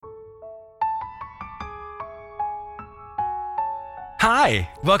Hi,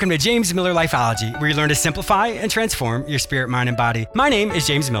 welcome to James Miller Lifeology, where you learn to simplify and transform your spirit, mind, and body. My name is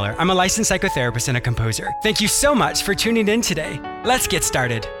James Miller. I'm a licensed psychotherapist and a composer. Thank you so much for tuning in today. Let's get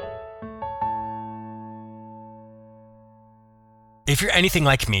started. If you're anything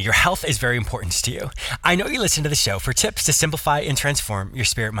like me, your health is very important to you. I know you listen to the show for tips to simplify and transform your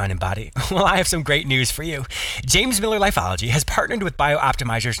spirit, mind, and body. Well, I have some great news for you. James Miller Lifeology has partnered with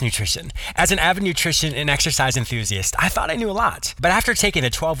BioOptimizers Nutrition. As an avid nutrition and exercise enthusiast, I thought I knew a lot. But after taking the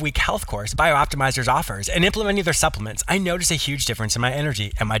 12-week health course BioOptimizers offers and implementing their supplements, I noticed a huge difference in my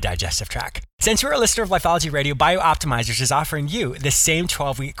energy and my digestive tract. Since you're a listener of Lifeology Radio, BioOptimizers is offering you the same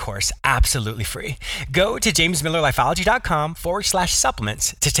 12-week course absolutely free. Go to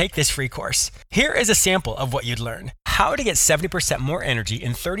jamesmillerlifeology.com/supplements to take this free course. Here is a sample of what you'd learn. How to get 70% more energy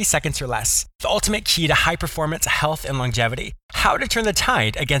in 30 seconds or less. The ultimate key to high performance, health, and longevity. How to turn the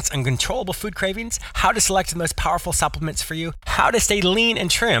tide against uncontrollable food cravings. How to select the most powerful supplements for you. How to stay lean and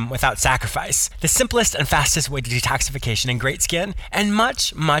trim without sacrifice. The simplest and fastest way to detoxification and great skin. And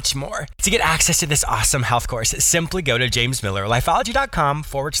much, much more. To get access to this awesome health course, simply go to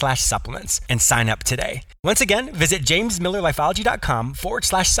jamesmillerlifeology.com/supplements and sign up today. Once again, visit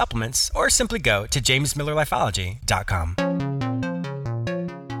jamesmillerlifeology.com/supplements or simply go to jamesmillerlifeology.com.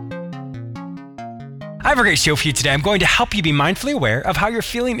 I have a great show for you today. I'm going to help you be mindfully aware of how you're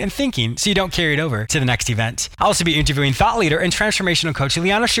feeling and thinking so you don't carry it over to the next event. I'll also be interviewing thought leader and transformational coach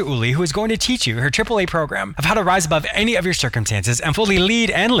Liana Shauli, who is going to teach you her AAA program of how to rise above any of your circumstances and fully lead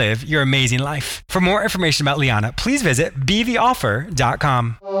and live your amazing life. For more information about Liana, please visit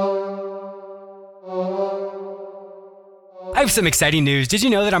betheoffer.com. I have some exciting news. Did you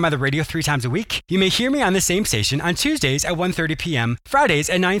know that I'm on the radio 3 times a week? You may hear me on the same station on Tuesdays at 1:30 p.m., Fridays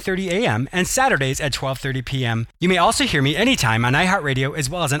at 9:30 a.m., and Saturdays at 12:30 p.m. You may also hear me anytime on iHeartRadio as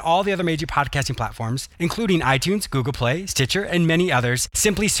well as on all the other major podcasting platforms, including iTunes, Google Play, Stitcher, and many others.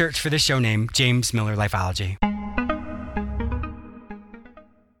 Simply search for the show name, James Miller Lifeology.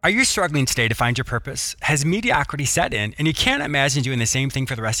 Are you struggling today to find your purpose? Has mediocrity set in and you can't imagine doing the same thing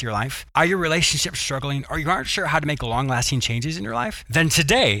for the rest of your life? Are your relationships struggling or you aren't sure how to make long-lasting changes in your life? Then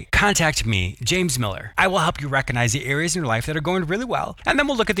today, contact me, James Miller. I will help you recognize the areas in your life that are going really well, and then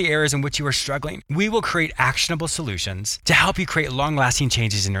we'll look at the areas in which you are struggling. We will create actionable solutions to help you create long-lasting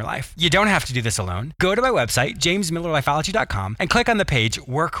changes in your life. You don't have to do this alone. Go to my website, jamesmillerlifeology.com, and click on the page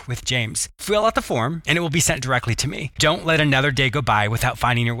Work with James. Fill out the form and it will be sent directly to me. Don't let another day go by without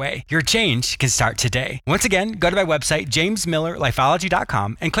finding your way. Your change can start today. Once again, go to my website,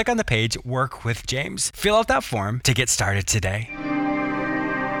 jamesmillerlifeology.com, and click on the page Work with James. Fill out that form to get started today.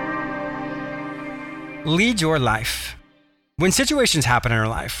 Lead your life. When situations happen in our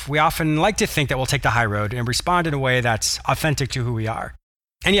life, we often like to think that we'll take the high road and respond in a way that's authentic to who we are.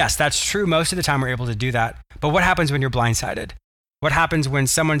 And yes, that's true. Most of the time we're able to do that. But what happens when you're blindsided? What happens when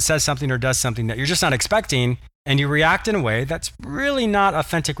someone says something or does something that you're just not expecting and you react in a way that's really not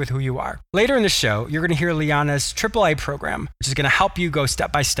authentic with who you are? Later in the show, you're going to hear Liana's AAA program, which is going to help you go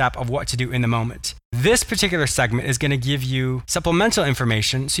step by step of what to do in the moment. This particular segment is going to give you supplemental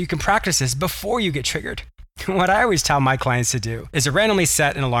information so you can practice this before you get triggered. What I always tell my clients to do is to randomly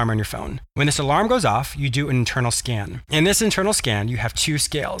set an alarm on your phone. When this alarm goes off, you do an internal scan. In this internal scan, you have 2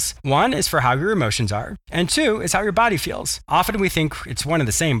 scales. 1 is for how your emotions are, and 2 is how your body feels. Often we think it's one and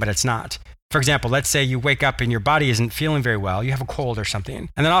the same, but it's not. For example, let's say you wake up and your body isn't feeling very well, you have a cold or something.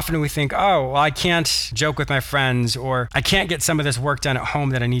 And then often we think, oh, well, I can't joke with my friends, or I can't get some of this work done at home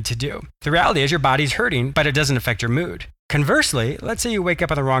that I need to do. The reality is your body's hurting, but it doesn't affect your mood. Conversely, let's say you wake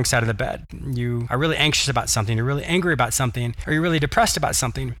up on the wrong side of the bed. You are really anxious about something, you're really angry about something, or you're really depressed about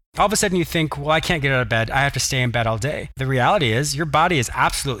something. All of a sudden you think, well, I can't get out of bed. I have to stay in bed all day. The reality is your body is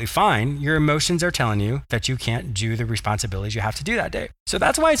absolutely fine. Your emotions are telling you that you can't do the responsibilities you have to do that day. So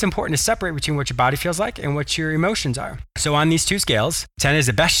that's why it's important to separate between what your body feels like and what your emotions are. So on these 2 scales, 10 is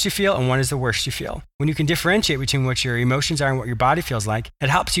the best you feel and 1 is the worst you feel. When you can differentiate between what your emotions are and what your body feels like, it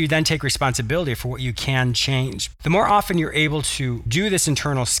helps you then take responsibility for what you can change. The more often you're able to do this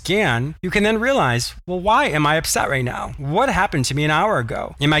internal scan, you can then realize, well, why am I upset right now? What happened to me an hour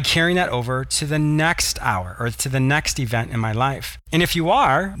ago? Am I carrying that over to the next hour or to the next event in my life? And if you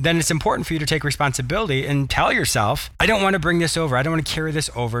are, then it's important for you to take responsibility and tell yourself, I don't want to bring this over. I don't want to carry this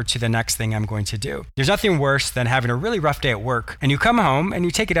over to the next thing I'm going to do. There's nothing worse than having a really rough day at work and you come home and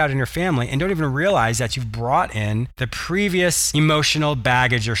you take it out on your family and don't even realize that you've brought in the previous emotional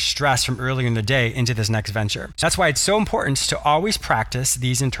baggage or stress from earlier in the day into this next venture. That's why it's so important important to always practice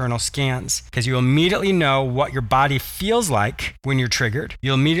these internal scans because you'll immediately know what your body feels like when you're triggered.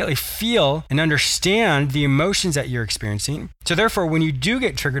 You'll immediately feel and understand the emotions that you're experiencing. So therefore, when you do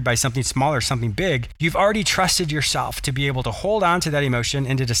get triggered by something small or something big, you've already trusted yourself to be able to hold on to that emotion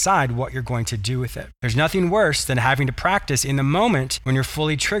and to decide what you're going to do with it. There's nothing worse than having to practice in the moment when you're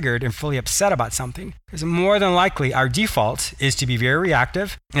fully triggered and fully upset about something. Because more than likely, our default is to be very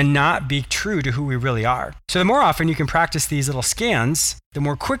reactive and not be true to who we really are. So the more often you can practice these little scans, the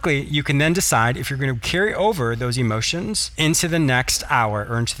more quickly you can then decide if you're going to carry over those emotions into the next hour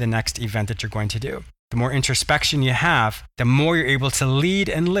or into the next event that you're going to do. The more introspection you have, the more you're able to lead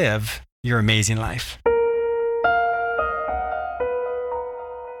and live your amazing life.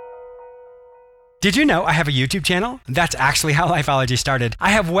 Did you know I have a YouTube channel? That's actually how Lifeology started. I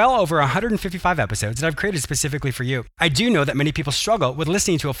have well over 155 episodes that I've created specifically for you. I do know that many people struggle with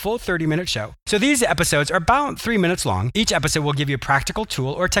listening to a full 30-minute show. So these episodes are about 3 minutes long. Each episode will give you a practical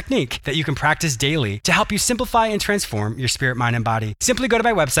tool or technique that you can practice daily to help you simplify and transform your spirit, mind, and body. Simply go to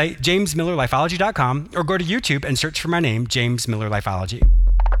my website, jamesmillerlifeology.com, or go to YouTube and search for my name, James Miller Lifeology.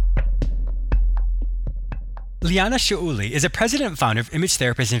 Liana Shauli is a president and founder of Image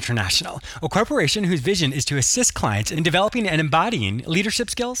Therapists International, a corporation whose vision is to assist clients in developing and embodying leadership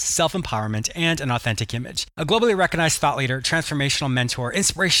skills, self-empowerment, and an authentic image. A globally recognized thought leader, transformational mentor,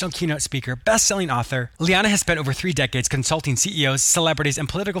 inspirational keynote speaker, best-selling author, Liana has spent over 3 decades consulting CEOs, celebrities, and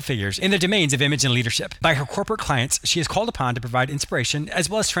political figures in the domains of image and leadership. By her corporate clients, she is called upon to provide inspiration as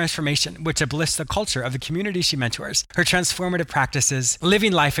well as transformation, which uplifts the culture of the community she mentors. Her transformative practices,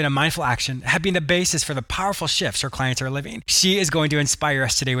 living life in a mindful action, have been the basis for the powerful shifts her clients are living. She is going to inspire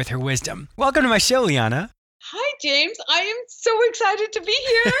us today with her wisdom. Welcome to my show, Liana. Hi, James. I am so excited to be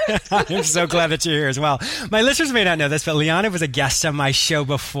here. I'm so glad that you're here as well. My listeners may not know this, but Liana was a guest on my show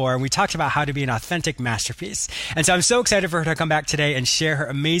before, and we talked about how to be an authentic masterpiece. And so I'm so excited for her to come back today and share her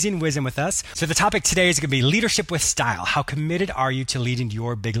amazing wisdom with us. So the topic today is going to be leadership with style. How committed are you to leading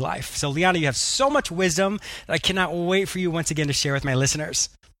your big life? So Liana, you have so much wisdom that I cannot wait for you once again to share with my listeners.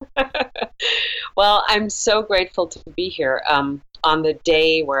 Well, I'm so grateful to be here on the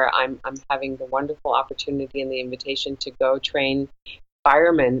day where I'm having the wonderful opportunity and the invitation to go train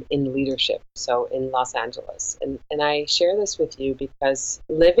firemen in leadership, so in Los Angeles. And I share this with you because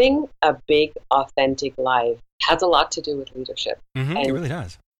living a big, authentic life has a lot to do with leadership. Mm-hmm, it really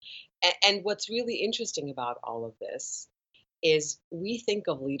does. And what's really interesting about all of this is we think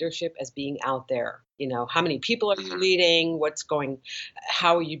of leadership as being out there. You know, how many people are you leading?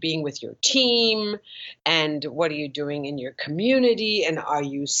 How are you being with your team? And what are you doing in your community? And are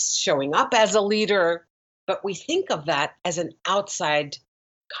you showing up as a leader? But we think of that as an outside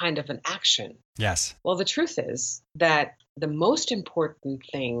kind of an action. Yes. Well, the truth is that the most important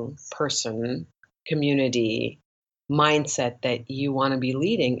thing, person, community, mindset that you want to be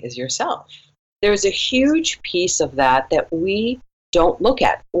leading is yourself. There's a huge piece of that we don't look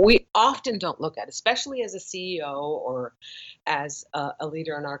at. We often don't look at, especially as a CEO or as a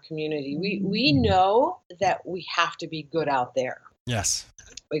leader in our community. We know that we have to be good out there. Yes.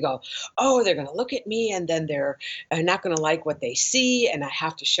 We go, oh, they're going to look at me and then they're not going to like what they see and I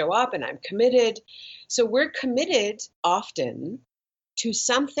have to show up and I'm committed. So we're committed often to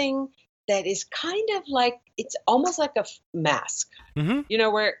something that is kind of like, it's almost like a mask. Mm-hmm. You know,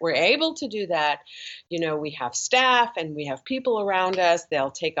 we're able to do that. You know, we have staff and we have people around us.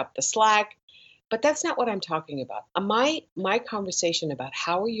 They'll take up the slack. But that's not what I'm talking about. My conversation about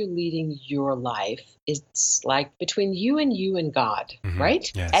how are you leading your life is like between you and God, mm-hmm.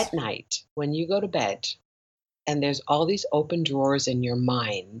 right? Yes. At night, when you go to bed, and there's all these open drawers in your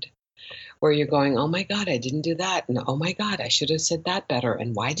mind where you're going, oh my God, I didn't do that. And oh my God, I should have said that better.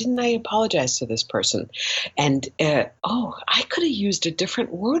 And why didn't I apologize to this person? And I could have used a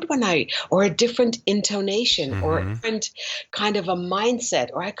different word or a different intonation mm-hmm. or a different kind of a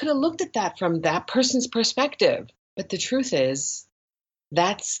mindset, or I could have looked at that from that person's perspective. But the truth is,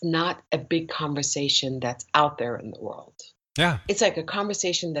 that's not a big conversation that's out there in the world. Yeah. It's like a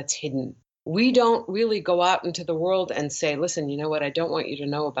conversation that's hidden. We don't really go out into the world and say, listen, you know what I don't want you to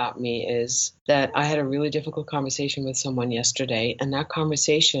know about me is that I had a really difficult conversation with someone yesterday, and that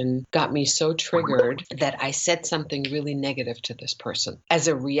conversation got me so triggered that I said something really negative to this person as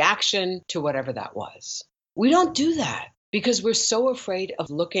a reaction to whatever that was. We don't do that because we're so afraid of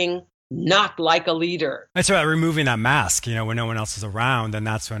looking not like a leader. That's about removing that mask, when no one else is around. And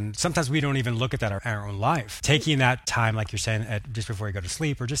that's when sometimes we don't even look at that in our own life. Taking that time, like you're saying, just before you go to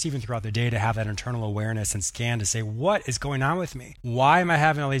sleep or just even throughout the day to have that internal awareness and scan to say, what is going on with me? Why am I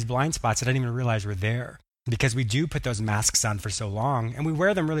having all these blind spots that I didn't even realize were there? because we do put those masks on for so long and we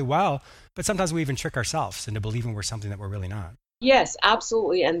wear them really well, but sometimes we even trick ourselves into believing we're something that we're really not. Yes,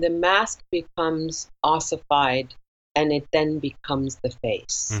 absolutely. And the mask becomes ossified and it then becomes the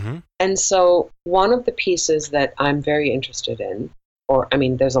face. Mm-hmm. And so one of the pieces that I'm very interested in,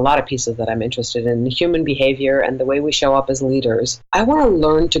 there's a lot of pieces that I'm interested in, human behavior and the way we show up as leaders. I want to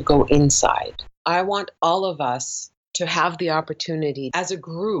learn to go inside. I want all of us to have the opportunity as a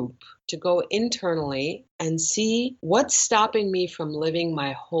group to go internally and see what's stopping me from living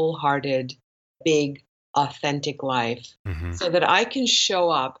my wholehearted, big, authentic life, Mm-hmm. so that I can show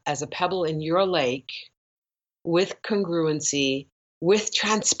up as a pebble in your lake with congruency, with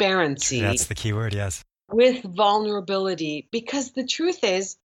transparency. That's the key word, yes. With vulnerability, because the truth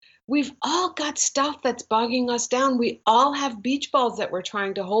is, we've all got stuff that's bogging us down. We all have beach balls that we're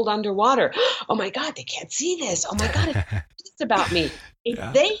trying to hold underwater. Oh my God, they can't see this. Oh my God, it's about me.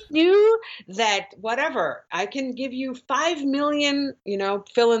 If they knew that, whatever, I can give you 5 million,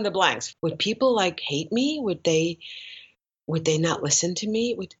 fill in the blanks. Would people hate me? Would they not listen to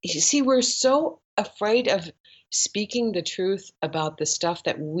me? You see, we're so afraid of speaking the truth about the stuff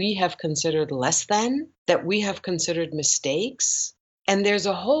that we have considered less than, that we have considered mistakes. And there's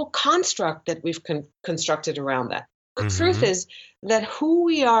a whole construct that we've constructed around that. The truth is that who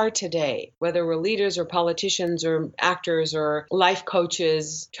we are today, whether we're leaders or politicians or actors or life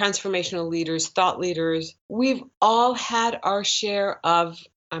coaches, transformational leaders, thought leaders, we've all had our share of,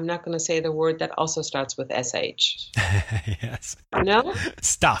 I'm not going to say the word that also starts with SH. Yes.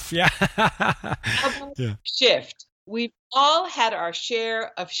 Stuff, yeah. Yeah. Shift. We've all had our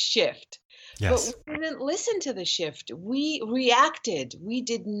share of shift. Yes. But we didn't listen to the shift. We reacted. We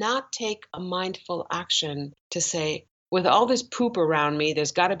did not take a mindful action to say, with all this poop around me,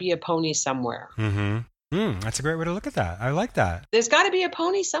 there's got to be a pony somewhere. That's a great way to look at that. I like that. There's got to be a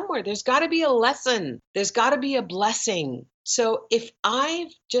pony somewhere. There's got to be a lesson. There's got to be a blessing. So if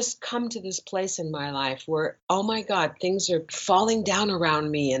I've just come to this place in my life where, oh my God, things are falling down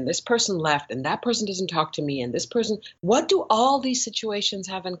around me and this person left and that person doesn't talk to me and this person, what do all these situations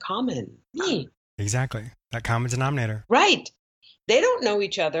have in common? Me. Exactly. That common denominator. Right. They don't know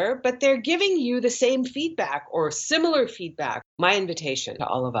each other, but they're giving you the same feedback or similar feedback. My invitation to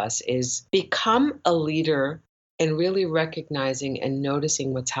all of us is become a leader and really recognizing and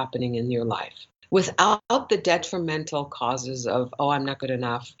noticing what's happening in your life, without the detrimental causes of, oh, I'm not good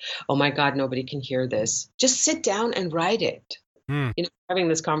enough. Oh my God, nobody can hear this. Just sit down and write it. Having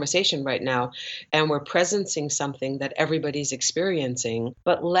this conversation right now, and we're presencing something that everybody's experiencing,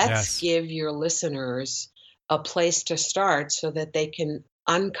 but let's give your listeners a place to start so that they can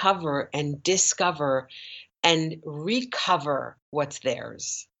uncover and discover and recover what's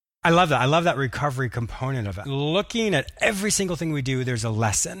theirs. I love that. I love that recovery component of it. Looking at every single thing we do, there's a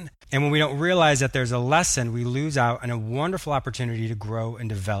lesson. And when we don't realize that there's a lesson, we lose out on a wonderful opportunity to grow and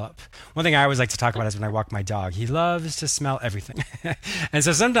develop. One thing I always like to talk about is when I walk my dog. He loves to smell everything. And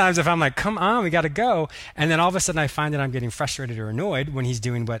so sometimes if I'm like, come on, we got to go. And then all of a sudden I find that I'm getting frustrated or annoyed when he's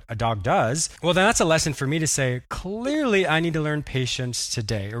doing what a dog does. Well, then that's a lesson for me to say, clearly I need to learn patience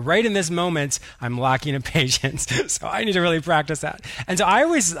today. Right in this moment, I'm lacking in patience. So I need to really practice that. And so I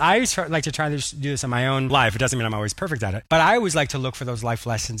always like to try to do this in my own life. It doesn't mean I'm always perfect at it, but I always like to look for those life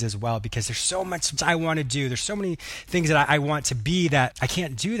lessons as well, because there's so much I want to do. There's so many things that I want to be that I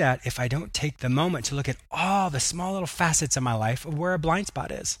can't do that if I don't take the moment to look at all the small little facets of my life of where a blind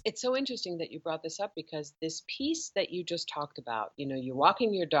spot is. It's so interesting that you brought this up, because this piece that you just talked about, you're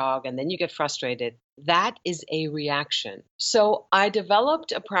walking your dog and then you get frustrated. That is a reaction. So I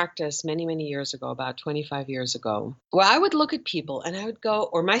developed a practice many, many years ago, about 25 years ago, where I would look at people and I would go,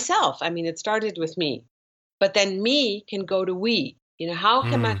 or myself, it started with me, but then me can go to we. How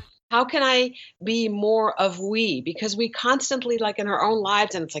can I be more of we? Because we constantly, in our own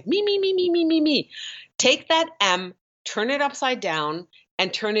lives, and it's like me, me, me, me, me, me, me. Take that M, turn it upside down,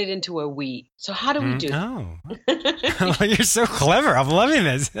 and turn it into a we. So how do we do that? Oh, you're so clever. I'm loving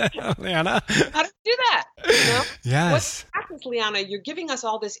this, Liana. How do we do that? Yes. What's practice, Liana? You're giving us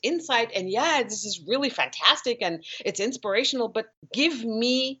all this insight, and this is really fantastic, and it's inspirational, but give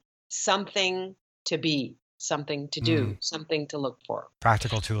me something to be, something to do, something to look for.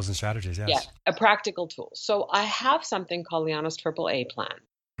 Practical tools and strategies, yes. Yeah, a practical tool. So I have something called Liana's Triple A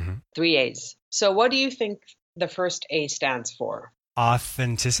plan. 3 A's. So what do you think the first A stands for?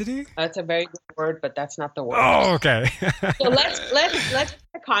 Authenticity? That's a very good word, but that's not the word. Oh, okay. So let's get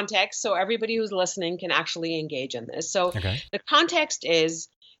the context so everybody who's listening can actually engage in this. So the context is,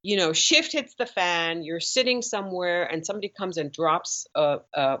 shift hits the fan, you're sitting somewhere and somebody comes and drops a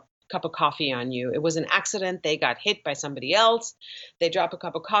cup of coffee on you. It was an accident. They got hit by somebody else. They drop a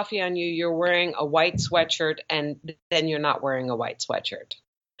cup of coffee on you. You're wearing a white sweatshirt, and then you're not wearing a white sweatshirt.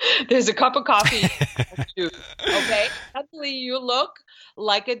 There's a cup of coffee. Okay. Suddenly you look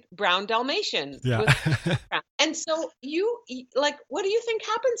like a brown Dalmatian. Yeah. And so what do you think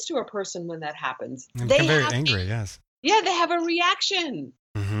happens to a person when that happens? They become very angry, yes. Yeah, they have a reaction.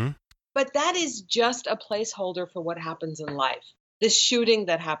 Mm-hmm. But that is just a placeholder for what happens in life. The shooting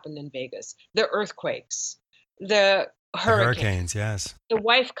that happened in Vegas, the earthquakes, the hurricanes, yes. The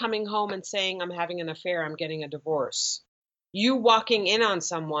wife coming home and saying, I'm having an affair, I'm getting a divorce. You walking in on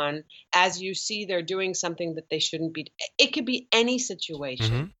someone as you see they're doing something that they shouldn't be. It could be any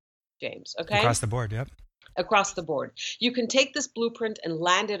situation, James, okay? Across the board, yep. Across the board. You can take this blueprint and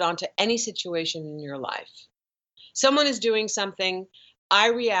land it onto any situation in your life. Someone is doing something, I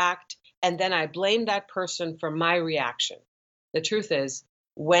react, and then I blame that person for my reaction. The truth is,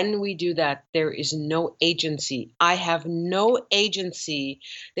 when we do that, there is no agency. I have no agency.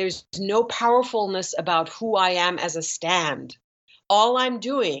 There's no powerfulness about who I am as a stand. All I'm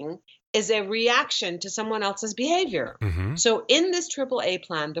doing is a reaction to someone else's behavior. Mm-hmm. So in this AAA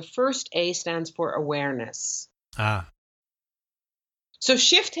plan, the first A stands for awareness. So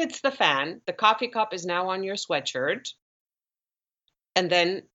shift hits the fan. The coffee cup is now on your sweatshirt. And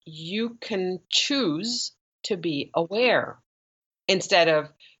then you can choose to be aware instead of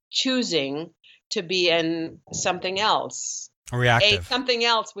choosing to be in something else. Reactive. Something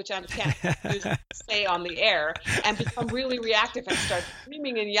else, which I can't say on the air, and become really reactive and start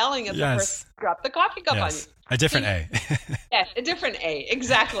screaming and yelling at the person who dropped the coffee cup on you. A different A. Yes, a different A,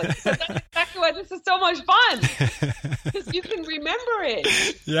 exactly. So that's exactly why this is so much fun, because you can remember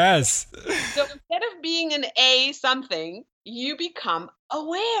it. Yes. So instead of being an A something, you become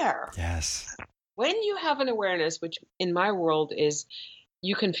aware. Yes. When you have an awareness, which in my world is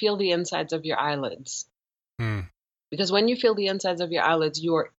you can feel the insides of your eyelids. Because when you feel the insides of your eyelids,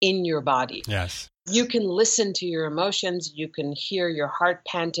 you are in your body. Yes. You can listen to your emotions. You can hear your heart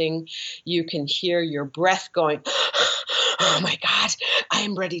panting. You can hear your breath going, oh my God, I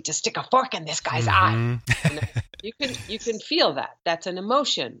am ready to stick a fork in this guy's eye. You can feel that. That's an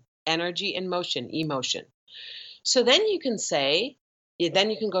emotion, energy in motion, emotion. So then you can say, then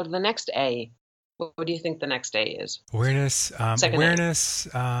you can go to the next A. What do you think the next A is? Awareness. Awareness.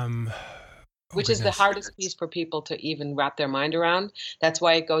 Which is the hardest piece for people to even wrap their mind around. That's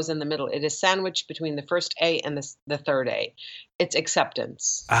why it goes in the middle. It is sandwiched between the first A and the third A. It's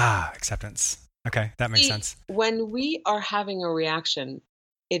acceptance. Acceptance. Okay, that makes sense. When we are having a reaction,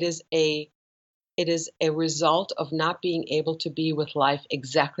 it is a result of not being able to be with life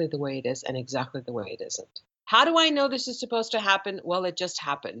exactly the way it is and exactly the way it isn't. How do I know this is supposed to happen? Well, it just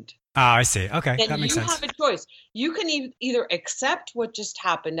happened. I see. Okay, and that makes sense. You have a choice. You can either accept what just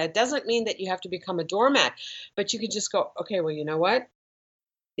happened. That doesn't mean that you have to become a doormat, but you can just go, okay, well, you know what?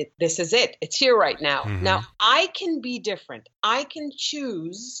 This is it. It's here right now. Mm-hmm. Now, I can be different. I can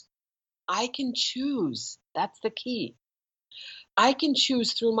choose. That's the key. I can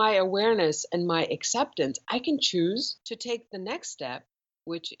choose through my awareness and my acceptance. I can choose to take the next step,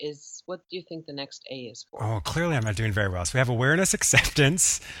 which is, what do you think the next A is for? Oh, clearly I'm not doing very well. So we have awareness,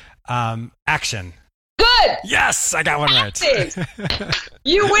 acceptance, action. Good. Yes, I got one right.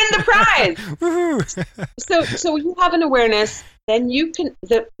 You win the prize. Woohoo. So you have an awareness, then you can,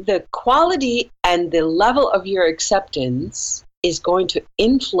 the quality and the level of your acceptance is going to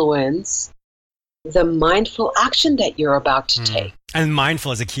influence the mindful action that you're about to take. And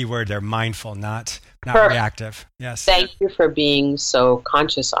mindful is a key word there. Mindful, not reactive. Yes. Thank you for being so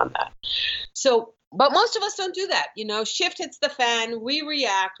conscious on that. So, but most of us don't do that. Shift hits the fan. We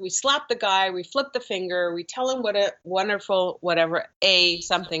react. We slap the guy. We flip the finger. We tell him what a wonderful, whatever,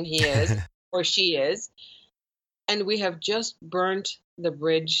 something he is or she is. And we have just burnt the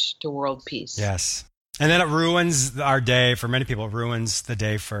bridge to world peace. Yes. And then it ruins our day. For many people, it ruins the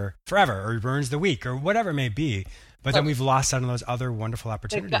day for forever, or ruins the week, or whatever it may be. But then we've lost out on those other wonderful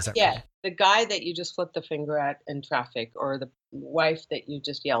opportunities. The guy that you just flipped the finger at in traffic, or the wife that you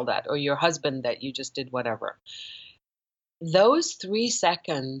just yelled at, or your husband that you just did whatever. Those 3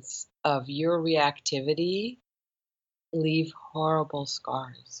 seconds of your reactivity leave horrible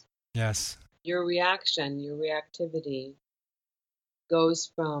scars. Yes. Your reaction, your reactivity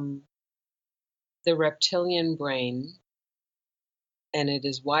goes from the reptilian brain, and it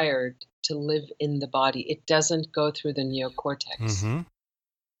is wired to live in the body. It doesn't go through the neocortex. Mm-hmm.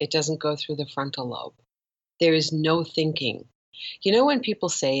 It doesn't go through the frontal lobe. There is no thinking. When people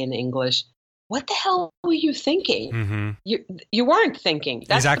say in English, what the hell were you thinking? Mm-hmm. You weren't thinking.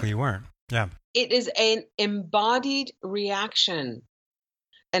 Exactly, you weren't. Yeah. It is an embodied reaction.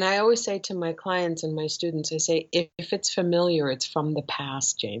 And I always say to my clients and my students, I say, if it's familiar, it's from the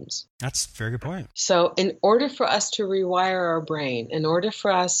past, James. That's a very good point. So in order for us to rewire our brain, in order for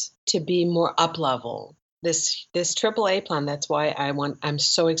us to be more up level, this AAA plan, that's why I'm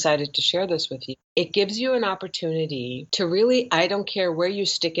so excited to share this with you. It gives you an opportunity to really, I don't care where you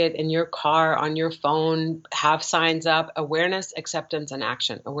stick it, in your car, on your phone, have signs up, awareness, acceptance, and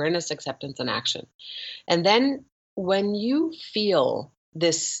action. Awareness, acceptance, and action. And then when you feel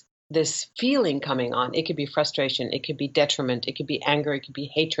this feeling coming on, it could be frustration, it could be detriment, it could be anger, it could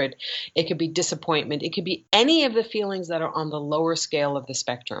be hatred, it could be disappointment, it could be any of the feelings that are on the lower scale of the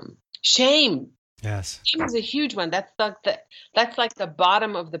spectrum. Shame. Yes. Shame is a huge one. That's like the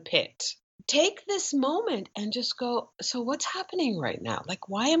bottom of the pit. Take this moment and just go, so what's happening right now? Like,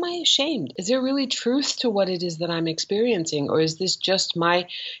 why am I ashamed? Is there really truth to what it is that I'm experiencing? Or is this just my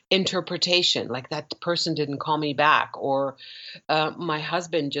interpretation? Like that person didn't call me back, or my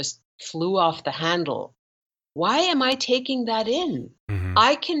husband just flew off the handle. Why am I taking that in? Mm-hmm.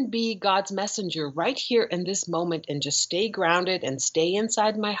 I can be God's messenger right here in this moment and just stay grounded and stay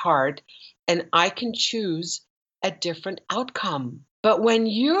inside my heart, and I can choose a different outcome. But when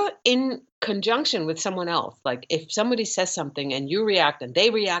you're in conjunction with someone else, like if somebody says something and you react and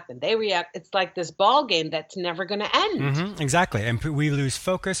they react and they react, it's like this ball game that's never going to end. Mm-hmm, exactly. And we lose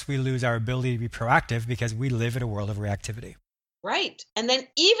focus. We lose our ability to be proactive because we live in a world of reactivity. Right. And then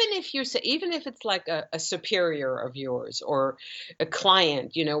even if it's like a superior of yours or a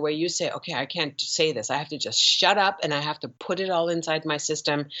client, where you say, okay, I can't say this. I have to just shut up and I have to put it all inside my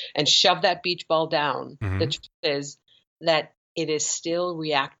system and shove that beach ball down. Mm-hmm. The truth is that it is still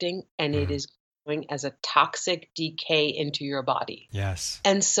reacting, and it is going as a toxic decay into your body. Yes.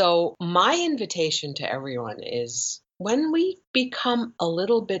 And so my invitation to everyone is, when we become a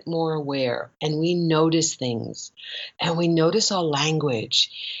little bit more aware and we notice things and we notice our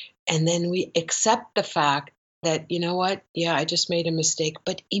language, and then we accept the fact that, you know what, yeah, I just made a mistake,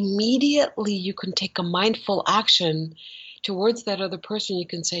 but immediately you can take a mindful action towards that other person. You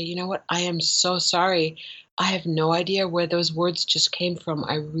can say, you know what, I am so sorry. I have no idea where those words just came from.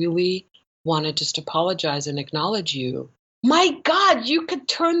 I really want to just apologize and acknowledge you. My God, you could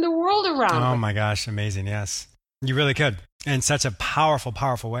turn the world around. Oh my gosh, amazing. Yes, you really could. In such a powerful,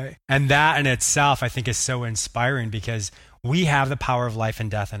 powerful way. And that in itself, I think, is so inspiring, because we have the power of life and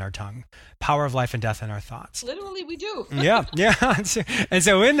death in our tongue, power of life and death in our thoughts. Literally, we do. Yeah. And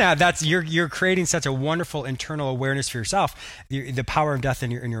so in that, you're creating such a wonderful internal awareness for yourself, the power of death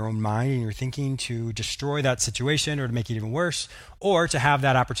in your own mind and your thinking, to destroy that situation or to make it even worse, or to have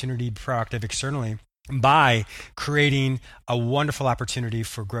that opportunity to be proactive externally by creating a wonderful opportunity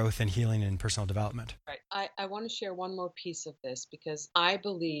for growth and healing and personal development. Right. I want to share one more piece of this, because I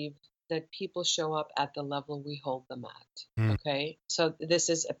believe that people show up at the level we hold them at. Okay. So this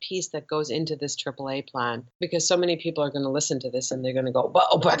is a piece that goes into this AAA plan, because so many people are going to listen to this and they're going to go,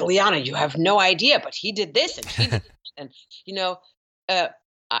 but Liana, you have no idea, but he did this and he did that. And,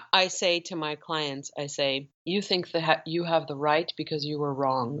 I say to my clients, I say, you think that you have the right because you were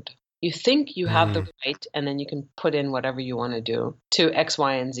wronged. You think you have the right, and then you can put in whatever you want to do to X,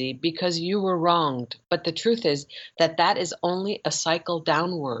 Y, and Z because you were wronged. But the truth is that is only a cycle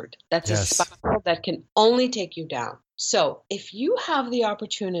downward. That's a spiral that can only take you down. So if you have the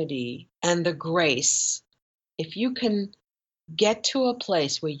opportunity and the grace, if you can get to a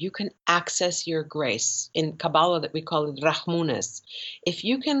place where you can access your grace, in Kabbalah that we call it Rahmunas, if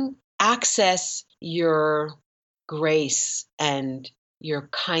you can access your grace and your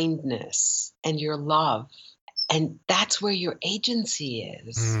kindness and your love, and that's where your agency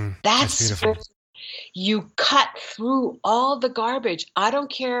is. That's where you cut through all the garbage. I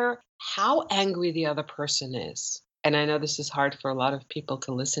don't care how angry the other person is. And I know this is hard for a lot of people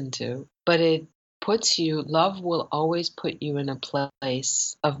to listen to, but love will always put you in a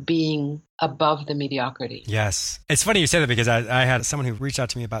place of being above the mediocrity. Yes. It's funny you say that, because I had someone who reached out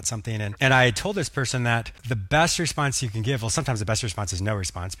to me about something, and I told this person that the best response you can give, well, sometimes the best response is no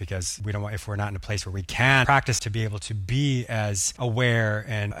response, because we don't want, if we're not in a place where we can practice to be able to be as aware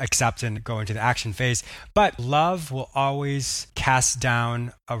and accept and go into the action phase. But love will always cast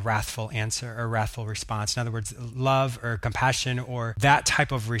down a wrathful answer or a wrathful response. In other words, love or compassion or that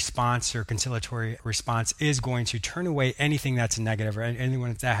type of response or conciliatory response is going to turn away anything that's negative or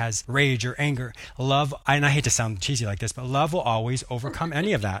anyone that has rage or anger. Love, and I hate to sound cheesy like this, but love will always overcome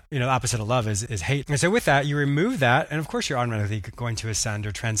any of that. The opposite of love is hate. And so with that, you remove that, and of course you're automatically going to ascend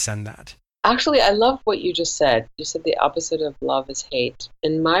or transcend that. Actually, I love what you just said. You said the opposite of love is hate.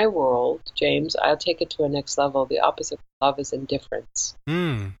 In my world, James, I'll take it to a next level. The opposite of love is indifference.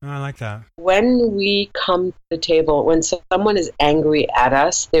 I like that. When we come to the table, when someone is angry at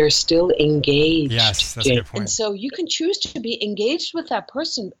us, they're still engaged. Yes, that's James. a good point. And so you can choose to be engaged with that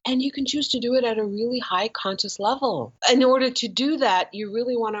person, and you can choose to do it at a really high conscious level. In order to do that, you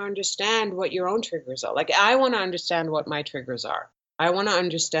really want to understand what your own triggers are. Like, I want to understand what my triggers are. I want to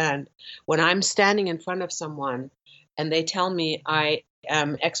understand when I'm standing in front of someone and they tell me I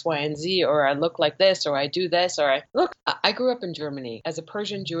am X, Y, and Z, or I look like this, or I do this, or I grew up in Germany as a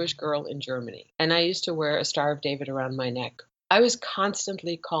Persian Jewish girl in Germany, and I used to wear a Star of David around my neck. I was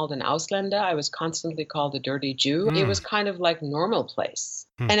constantly called an Ausländer. I was constantly called a dirty Jew. It was kind of like normal place.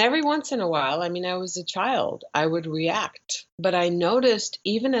 And every once in a while, I mean, I was a child, I would react. But I noticed,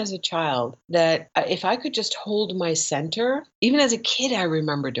 even as a child, that if I could just hold my center, even as a kid, I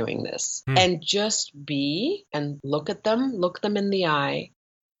remember doing this, and just be and look them in the eye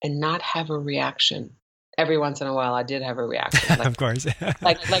and not have a reaction. Every once in a while, I did have a reaction. Like, of course.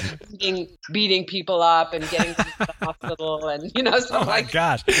 like beating people up and getting to the hospital and, stuff Oh my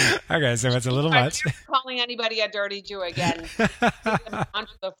gosh. Okay, so it's a little much. Calling anybody a dirty Jew again, putting them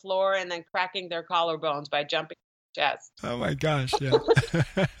onto the floor and then cracking their collarbones by jumping their chest. Oh my gosh, yeah.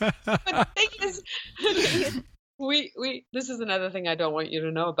 But the thing is, this is another thing I don't want you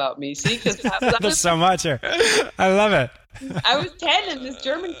to know about me. See, because there's so much here. I love it. I was 10 and this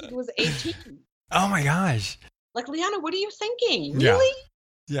German kid was 18. Oh my gosh. Like, Liana, what are you thinking? Really?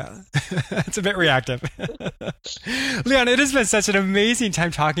 Yeah. It's a bit reactive. Liana, it has been such an amazing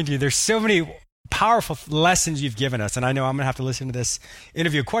time talking to you. There's so many powerful lessons you've given us. And I know I'm going to have to listen to this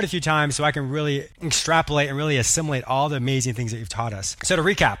interview quite a few times so I can really extrapolate and really assimilate all the amazing things that you've taught us. So to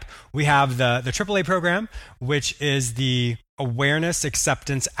recap, we have the AAA program, which is the Awareness,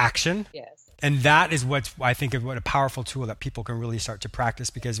 Acceptance, Action. Yes. And that is what I think of what a powerful tool that people can really start to practice,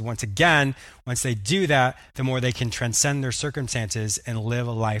 because once they do that, the more they can transcend their circumstances and live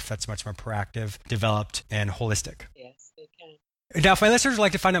a life that's much more proactive, developed, and holistic. Yes, they can. Now, if my listeners would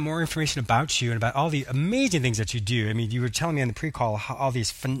like to find out more information about you and about all the amazing things that you do, I mean, you were telling me in the pre-call how all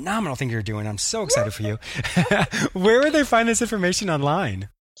these phenomenal things you're doing. I'm so excited for you. Where would they find this information online?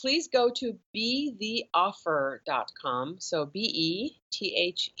 Please go to betheoffer.com. So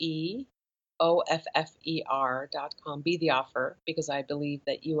BETHEOFFER.com. Be the offer, because I believe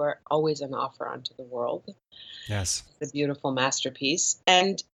that you are always an offer unto the world. Yes. It's a beautiful masterpiece.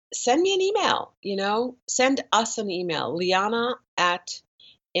 And send me an email, send us an email,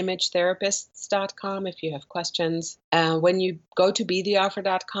 liana@imagetherapists.com if you have questions. When you go to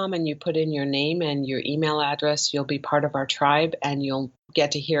betheoffer.com and you put in your name and your email address, you'll be part of our tribe and you'll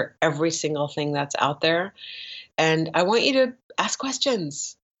get to hear every single thing that's out there. And I want you to ask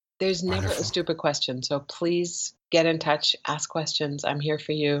questions. There's never a stupid question. So please get in touch, ask questions. I'm here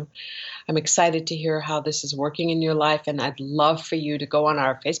for you. I'm excited to hear how this is working in your life. And I'd love for you to go on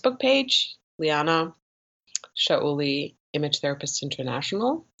our Facebook page, Liana Shauli, Image Therapists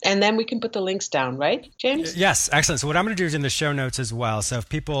International. And then we can put the links down, right, James? Yes, excellent. So what I'm going to do is in the show notes as well. So if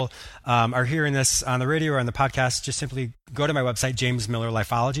people are hearing this on the radio or on the podcast, just simply go to my website,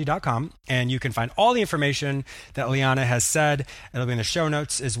 jamesmillerlifeology.com, and you can find all the information that Liana has said. It'll be in the show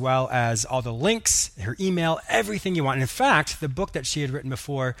notes, as well as all the links, her email, everything you want. And in fact, the book that she had written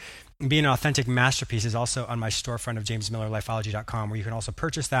before, Being an Authentic Masterpiece, is also on my storefront of jamesmillerlifeology.com, where you can also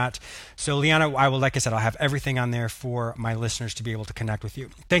purchase that. So Liana, like I said, I'll have everything on there for my listeners to be able to connect with you.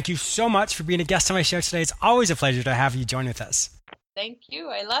 Thank you so much for being a guest on my show today. It's always a pleasure to have you join with us. Thank you.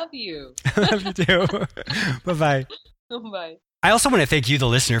 I love you. I love you too. Bye-bye. Bye. I also want to thank you, the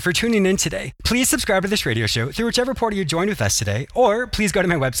listener, for tuning in today. Please subscribe to this radio show through whichever portal you joined with us today, or please go to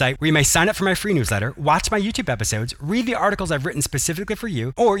my website where you may sign up for my free newsletter, watch my YouTube episodes, read the articles I've written specifically for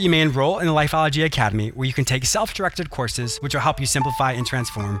you, or you may enroll in the Lifeology Academy, where you can take self-directed courses which will help you simplify and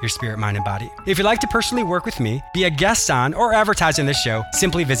transform your spirit, mind, and body. If you'd like to personally work with me, be a guest on, or advertise on this show,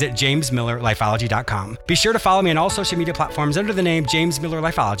 simply visit jamesmillerlifeology.com. Be sure to follow me on all social media platforms under the name James Miller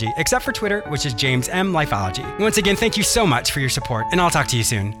Lifeology, except for Twitter, which is James M. Lifeology. Once again, thank you so much for your support, and I'll talk to you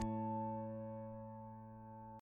soon.